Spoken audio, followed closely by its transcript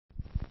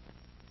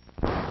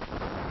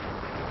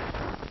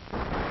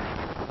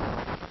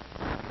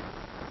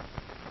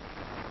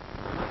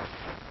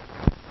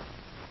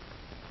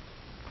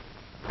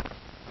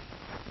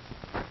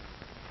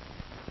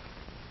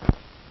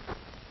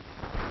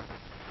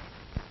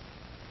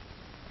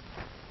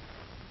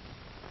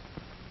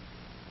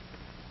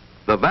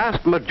The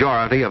vast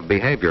majority of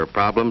behavior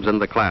problems in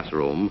the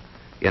classroom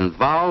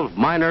involve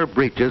minor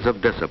breaches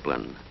of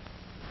discipline.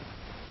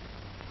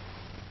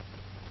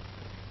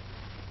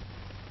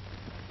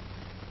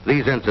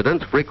 These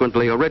incidents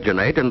frequently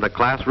originate in the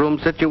classroom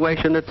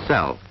situation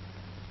itself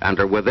and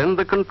are within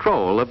the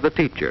control of the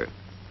teacher.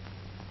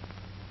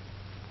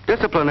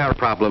 Disciplinary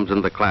problems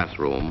in the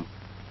classroom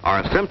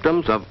are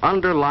symptoms of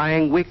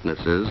underlying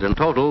weaknesses in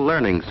total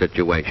learning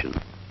situation.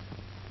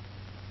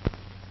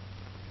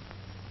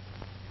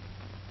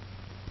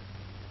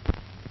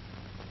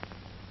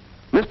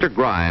 Mr.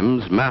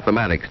 Grimes,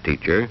 mathematics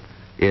teacher,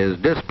 is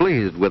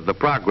displeased with the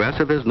progress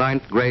of his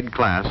 9th grade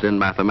class in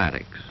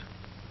mathematics.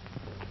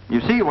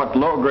 You see what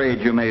low grade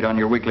you made on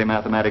your weekly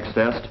mathematics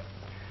test?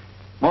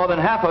 More than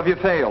half of you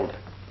failed.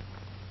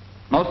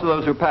 Most of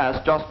those who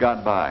passed just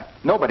got by.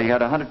 Nobody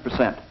had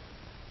 100%.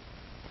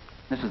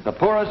 This is the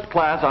poorest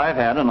class I've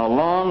had in a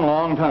long,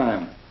 long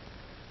time.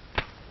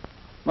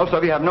 Most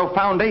of you have no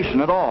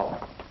foundation at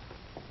all.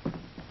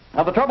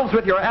 Now, the trouble's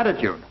with your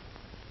attitude.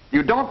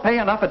 You don't pay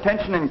enough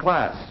attention in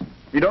class.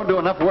 You don't do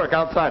enough work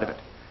outside of it.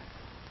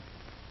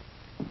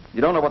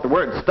 You don't know what the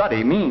word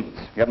study means.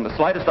 You haven't the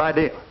slightest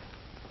idea.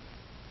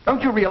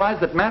 Don't you realize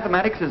that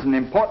mathematics is an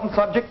important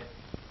subject?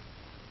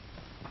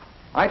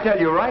 I tell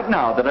you right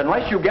now that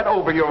unless you get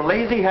over your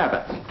lazy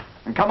habits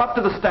and come up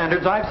to the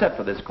standards I've set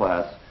for this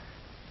class,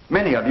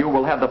 many of you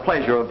will have the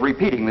pleasure of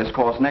repeating this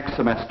course next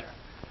semester.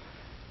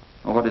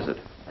 Oh, what is it?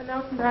 A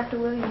note from Dr.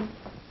 Williams.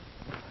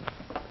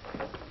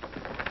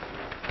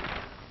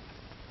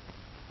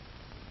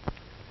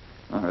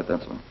 All right,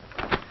 that's one.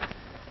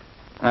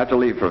 I have to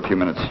leave for a few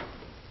minutes.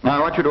 Now, I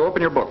want you to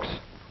open your books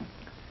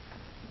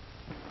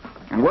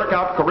and work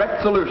out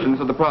correct solutions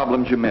of the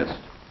problems you missed.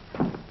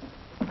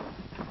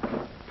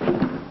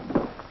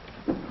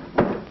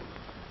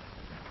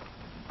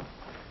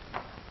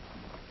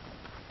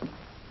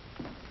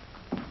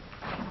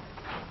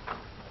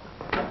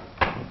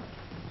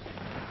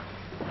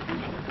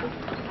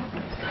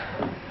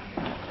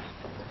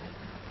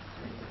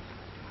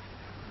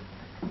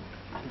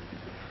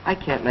 I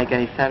can't make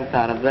any sense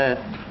out of this.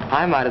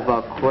 I might as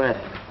well quit.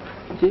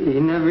 Gee, he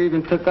never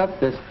even took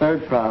up this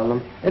third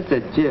problem. It's a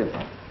jib.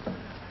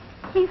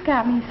 He's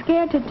got me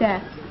scared to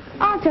death.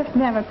 I'll just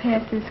never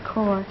pass this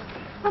course.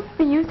 What's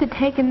the use of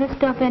taking this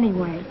stuff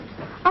anyway?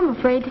 I'm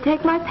afraid to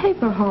take my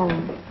paper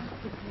home.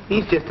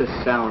 He's just a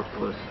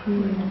sourpuss.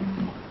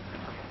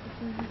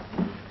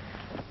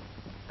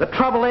 The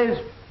trouble is,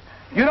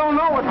 you don't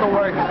know what the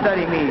word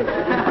study means.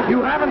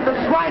 You haven't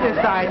the slightest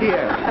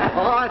idea.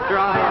 Oh,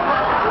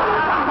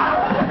 try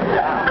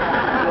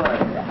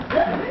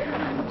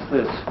What's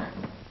this?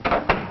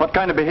 What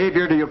kind of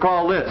behavior do you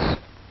call this?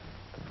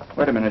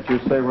 Wait a minute, you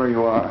stay where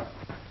you are.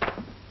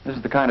 This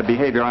is the kind of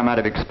behavior I might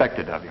have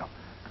expected of you.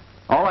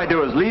 All I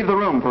do is leave the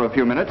room for a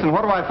few minutes, and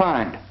what do I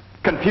find?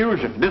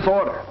 Confusion,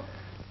 disorder.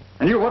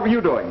 And you, what were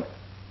you doing?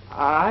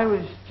 I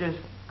was just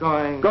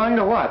going... Going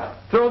to what?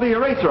 Throw the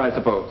eraser, I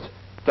suppose.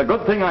 It's a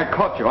good thing I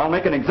caught you. I'll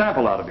make an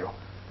example out of you.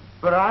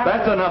 But I...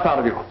 That's enough out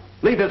of you.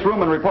 Leave this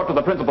room and report to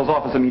the principal's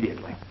office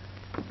immediately.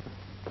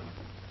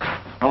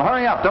 Well,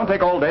 hurry up. Don't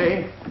take all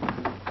day.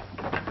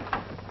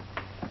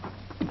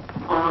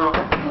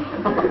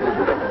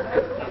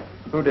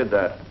 Who did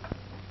that?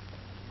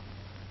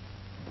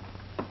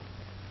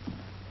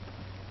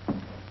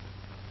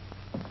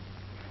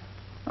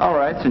 All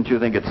right, since you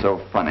think it's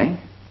so funny,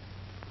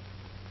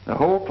 the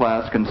whole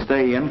class can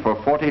stay in for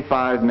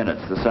 45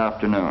 minutes this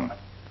afternoon.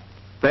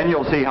 Then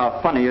you'll see how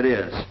funny it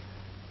is.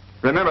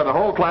 Remember, the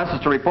whole class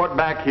is to report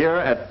back here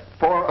at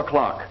 4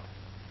 o'clock.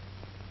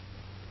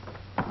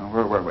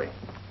 Where were we?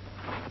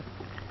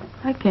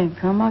 I can't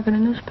come. I got a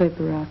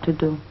newspaper route to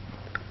do.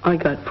 I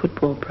got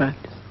football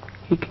practice.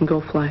 He can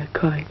go fly a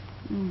kite.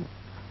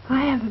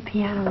 I have a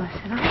piano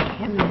lesson. I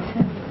can't miss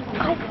it.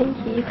 I think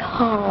he's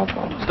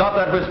horrible. Stop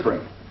that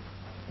whispering.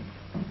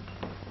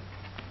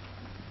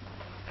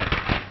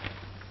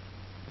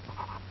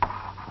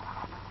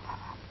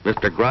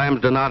 Mr.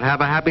 Grimes did not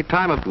have a happy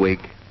time of the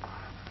week.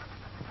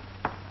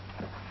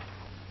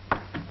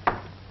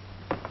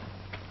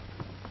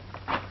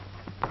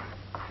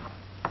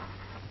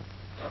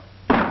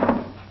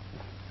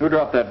 Who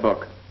dropped that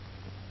book?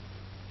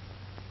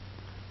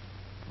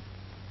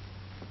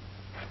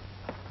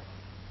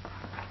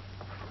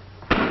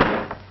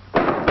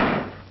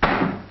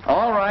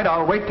 All right,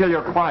 I'll wait till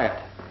you're quiet.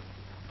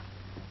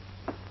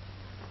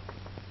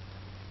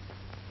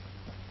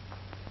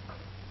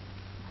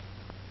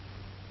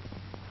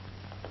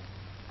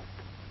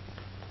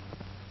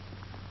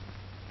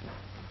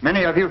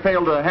 Many of you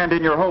failed to hand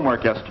in your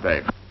homework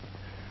yesterday.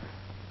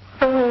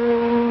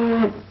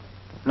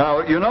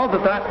 Now, you know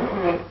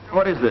that...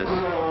 What is this?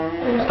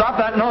 Stop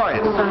that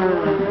noise.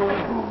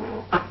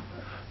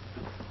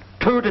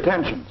 2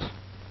 detentions.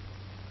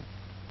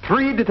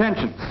 3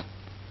 detentions.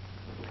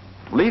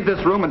 Leave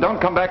this room and don't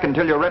come back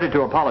until you're ready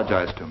to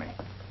apologize to me.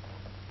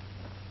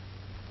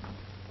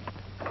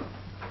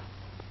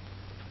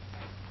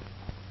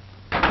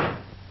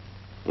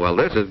 Well,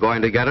 this is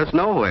going to get us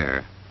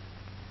nowhere.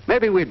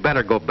 Maybe we'd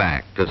better go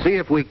back to see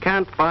if we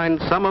can't find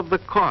some of the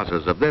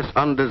causes of this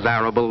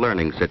undesirable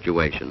learning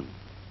situation.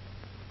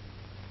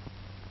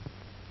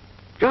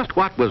 Just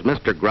what was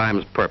Mr.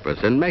 Grimes'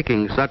 purpose in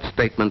making such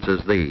statements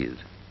as these?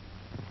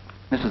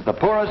 This is the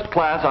poorest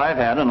class I've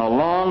had in a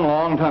long,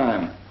 long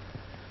time.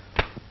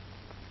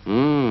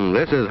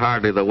 This is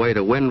hardly the way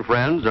to win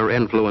friends or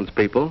influence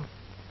people.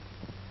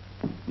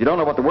 You don't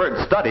know what the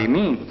word study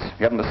means.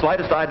 You haven't the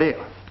slightest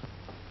idea.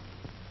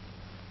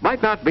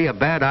 Might not be a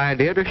bad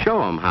idea to show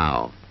them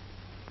how.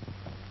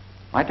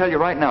 I tell you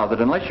right now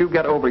that unless you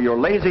get over your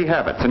lazy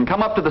habits and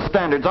come up to the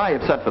standards I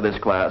have set for this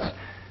class,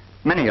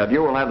 many of you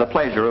will have the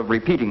pleasure of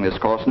repeating this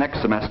course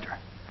next semester.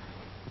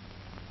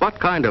 What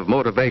kind of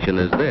motivation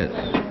is this?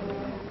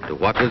 To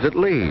what does it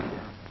lead?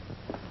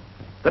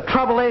 The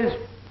trouble is,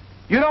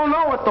 you don't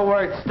know what the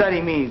word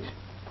study means.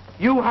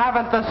 You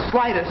haven't the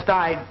slightest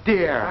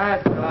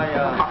idea.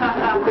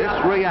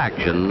 This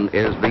reaction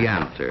is the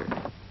answer.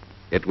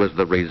 It was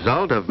the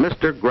result of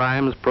Mr.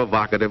 Grimes'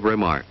 provocative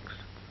remarks.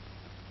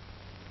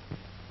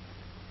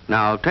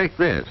 Now, take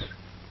this.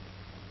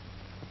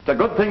 It's a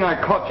good thing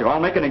I caught you. I'll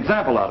make an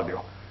example out of you.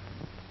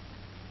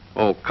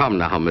 Oh, come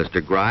now,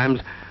 Mr.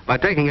 Grimes. By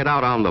taking it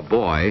out on the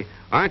boy,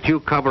 aren't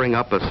you covering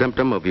up a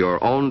symptom of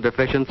your own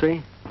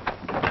deficiency?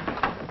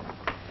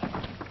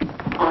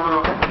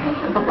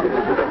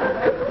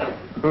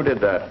 Who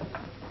did that?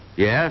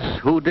 Yes,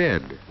 who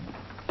did?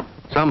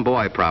 Some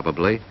boy,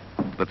 probably.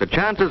 But the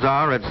chances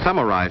are it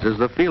summarizes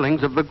the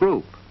feelings of the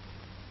group.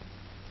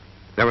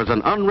 There is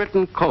an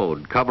unwritten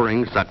code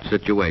covering such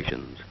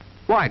situations.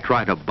 Why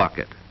try to buck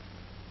it?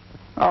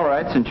 All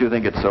right, since you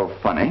think it's so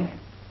funny,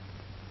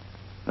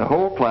 the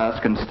whole class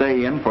can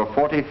stay in for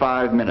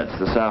 45 minutes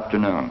this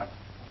afternoon.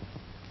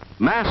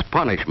 Mass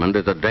punishment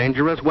is a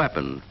dangerous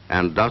weapon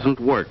and doesn't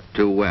work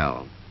too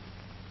well.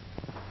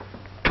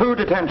 2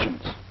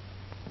 detentions.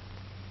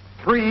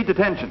 3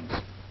 detentions.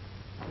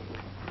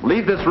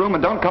 Leave this room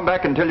and don't come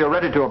back until you're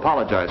ready to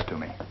apologize to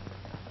me.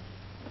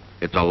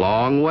 It's a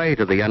long way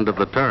to the end of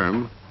the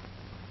term.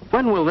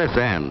 When will this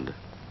end?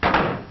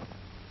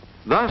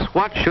 Thus,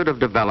 what should have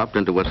developed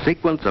into a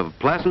sequence of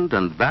pleasant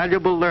and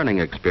valuable learning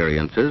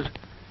experiences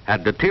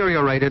had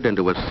deteriorated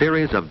into a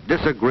series of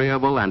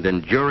disagreeable and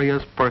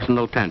injurious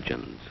personal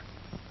tensions.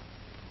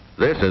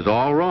 This is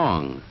all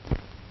wrong.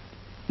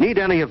 Need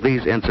any of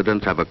these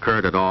incidents have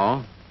occurred at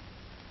all?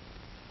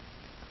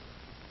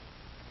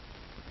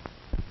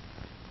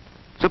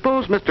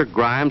 Suppose Mr.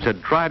 Grimes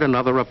had tried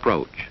another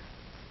approach.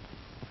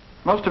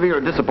 Most of you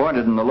are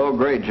disappointed in the low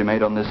grades you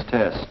made on this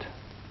test.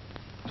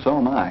 So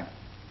am I.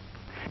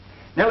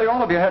 Nearly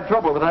all of you had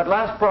trouble with that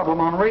last problem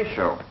on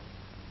ratio.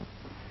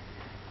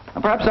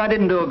 Now, perhaps I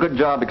didn't do a good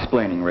job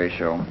explaining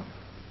ratio.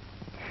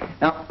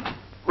 Now,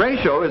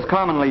 ratio is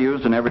commonly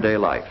used in everyday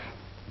life.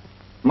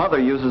 Mother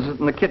uses it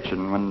in the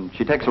kitchen when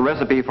she takes a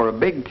recipe for a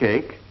big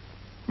cake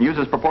and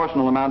uses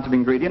proportional amounts of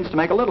ingredients to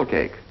make a little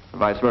cake, or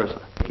vice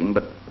versa.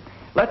 But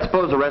let's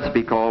suppose a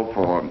recipe called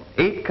for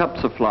 8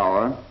 cups of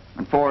flour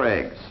and 4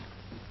 eggs.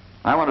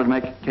 I wanted to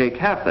make a cake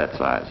half that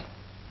size.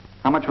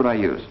 How much would I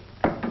use?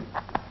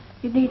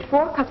 You'd need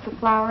 4 cups of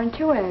flour and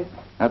 2 eggs.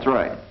 That's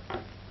right.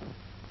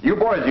 You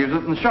boys use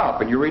it in the shop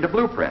when you read a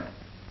blueprint.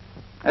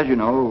 As you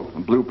know, a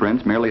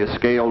blueprint's merely a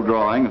scale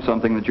drawing of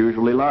something that's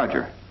usually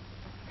larger.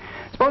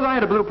 Suppose I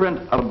had a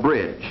blueprint of a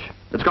bridge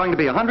that's going to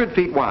be 100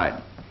 feet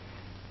wide.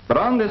 But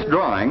on this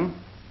drawing,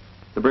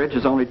 the bridge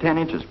is only 10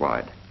 inches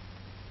wide.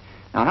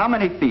 Now, how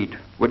many feet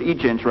would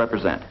each inch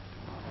represent?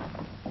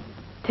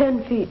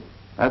 10 feet.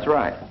 That's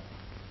right.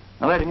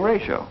 Now, that's in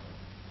ratio.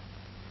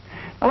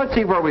 Now, let's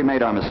see where we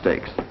made our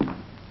mistakes.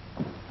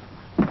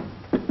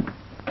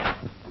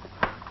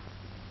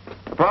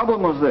 The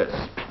problem was this.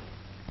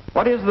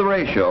 What is the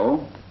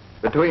ratio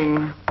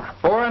between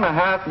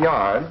 4.5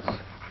 yards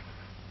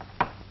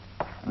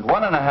and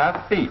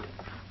 1.5 feet?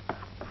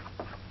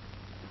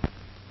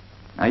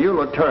 Now, you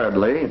looked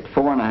hurriedly at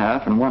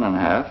 4.5 and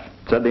 1.5,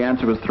 said the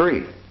answer was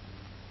 3.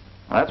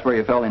 Well, that's where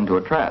you fell into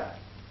a trap.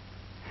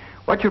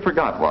 What you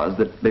forgot was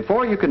that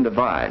before you can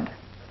divide,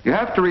 you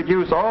have to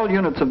reduce all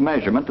units of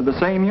measurement to the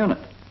same unit.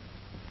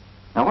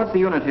 Now, what's the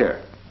unit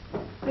here?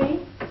 Feet?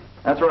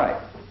 That's right.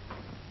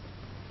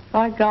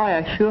 By golly,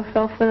 I sure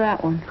fell for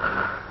that one.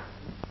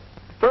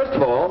 First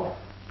of all,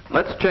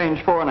 let's change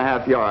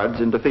 4.5 yards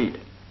into feet.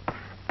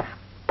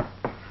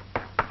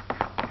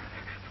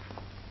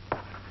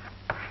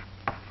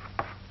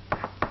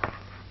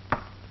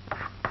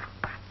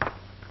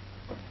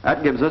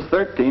 That gives us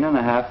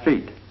 13.5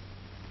 feet.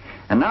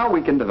 And now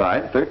we can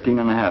divide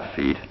 13.5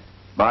 feet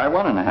by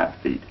 1.5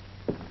 feet.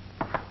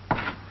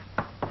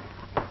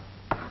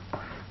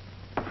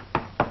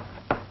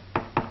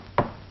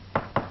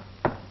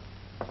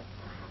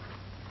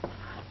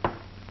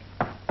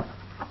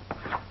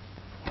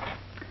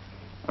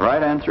 The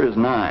right answer is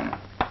 9.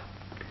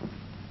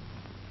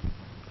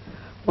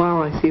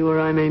 Wow, I see where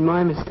I made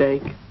my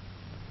mistake.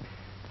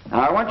 Now,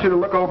 I want you to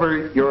look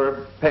over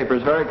your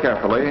papers very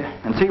carefully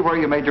and see where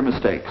you made your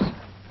mistakes.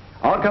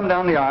 I'll come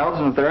down the aisles,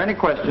 and if there are any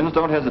questions,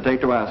 don't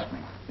hesitate to ask me.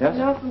 Yes?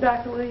 No, from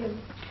Dr.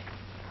 Williams.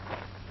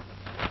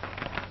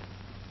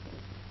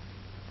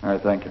 All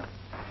right, thank you.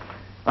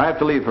 I have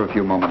to leave for a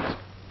few moments.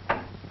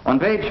 On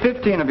page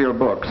 15 of your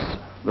books,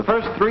 the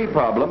first 3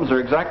 problems are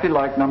exactly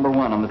like number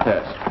 1 on the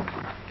test.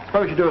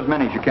 Suppose you do as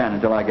many as you can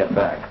until I get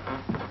back.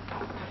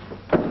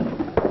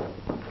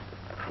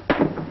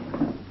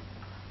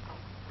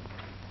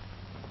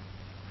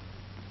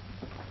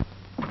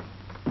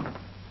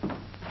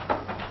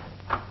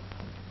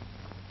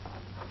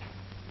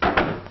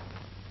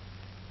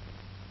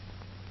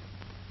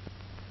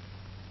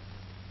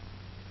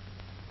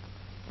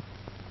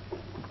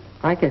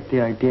 I get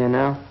the idea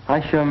now.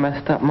 I sure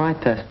messed up my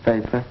test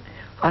paper.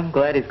 I'm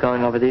glad he's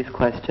going over these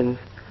questions.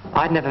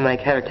 I'd never make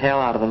head or tail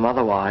out of them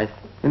otherwise.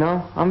 You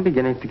know, I'm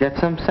beginning to get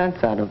some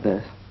sense out of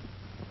this.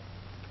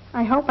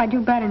 I hope I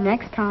do better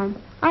next time.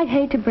 I'd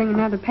hate to bring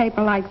another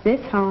paper like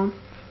this home.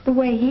 The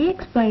way he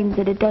explains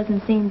it, it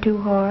doesn't seem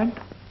too hard.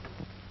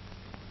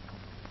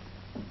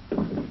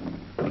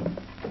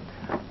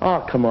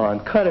 Oh, come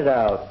on, cut it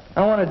out.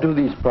 I want to do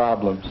these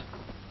problems.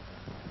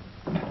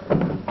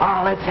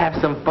 Oh, let's have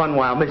some fun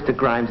while Mr.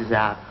 Grimes is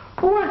out.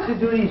 Who wants to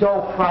do these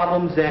old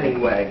problems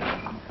anyway?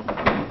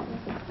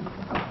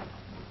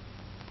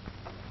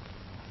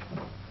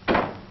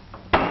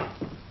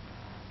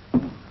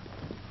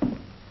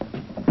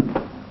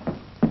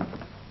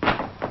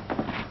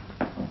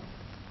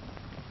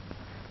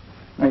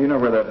 Now, you know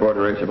where that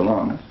border eraser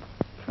belongs.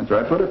 That's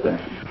right, put it there.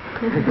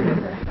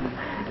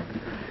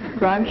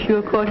 Grimes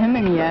sure caught him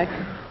in the act.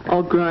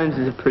 Old Grimes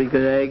is a pretty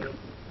good egg.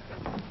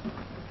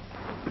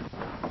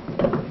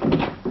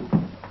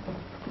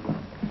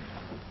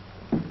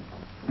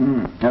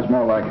 That's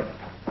more like it.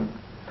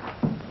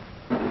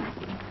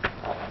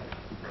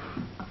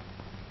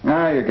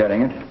 Now you're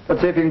getting it.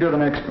 Let's see if you can do the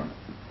next one.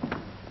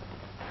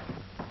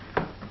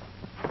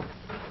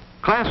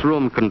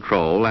 Classroom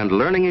control and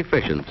learning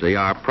efficiency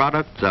are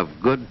products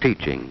of good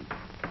teaching.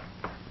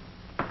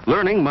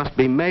 Learning must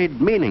be made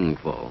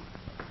meaningful.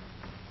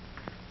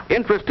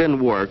 Interest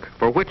in work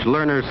for which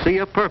learners see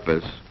a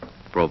purpose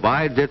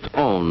provides its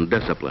own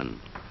discipline.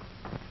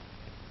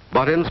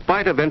 But in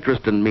spite of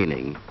interest and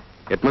meaning,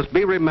 it must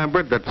be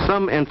remembered that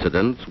some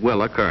incidents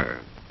will occur.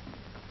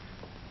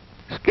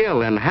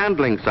 Skill in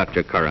handling such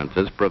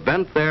occurrences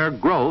prevent their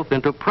growth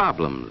into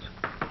problems.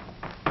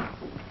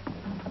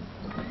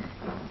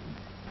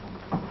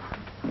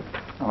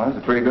 Oh, that's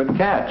a pretty good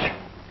catch.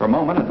 For a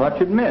moment, I thought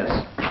you'd miss.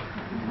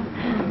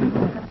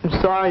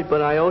 I'm sorry,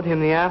 but I owed him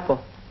the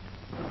apple.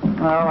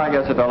 Well, I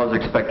guess a fellow's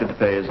expected to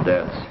pay his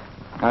debts.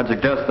 I'd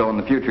suggest, though, in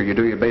the future you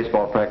do your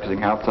baseball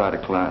practicing outside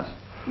of class.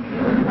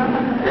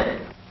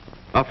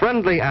 A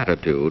friendly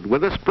attitude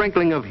with a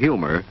sprinkling of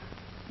humor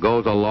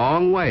goes a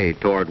long way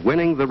toward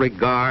winning the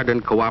regard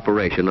and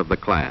cooperation of the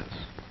class.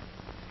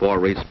 For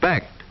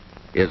respect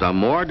is a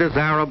more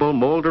desirable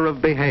molder of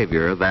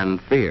behavior than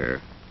fear.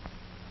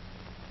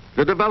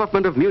 The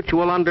development of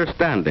mutual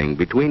understanding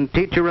between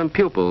teacher and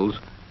pupils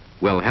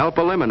will help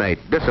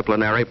eliminate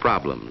disciplinary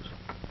problems.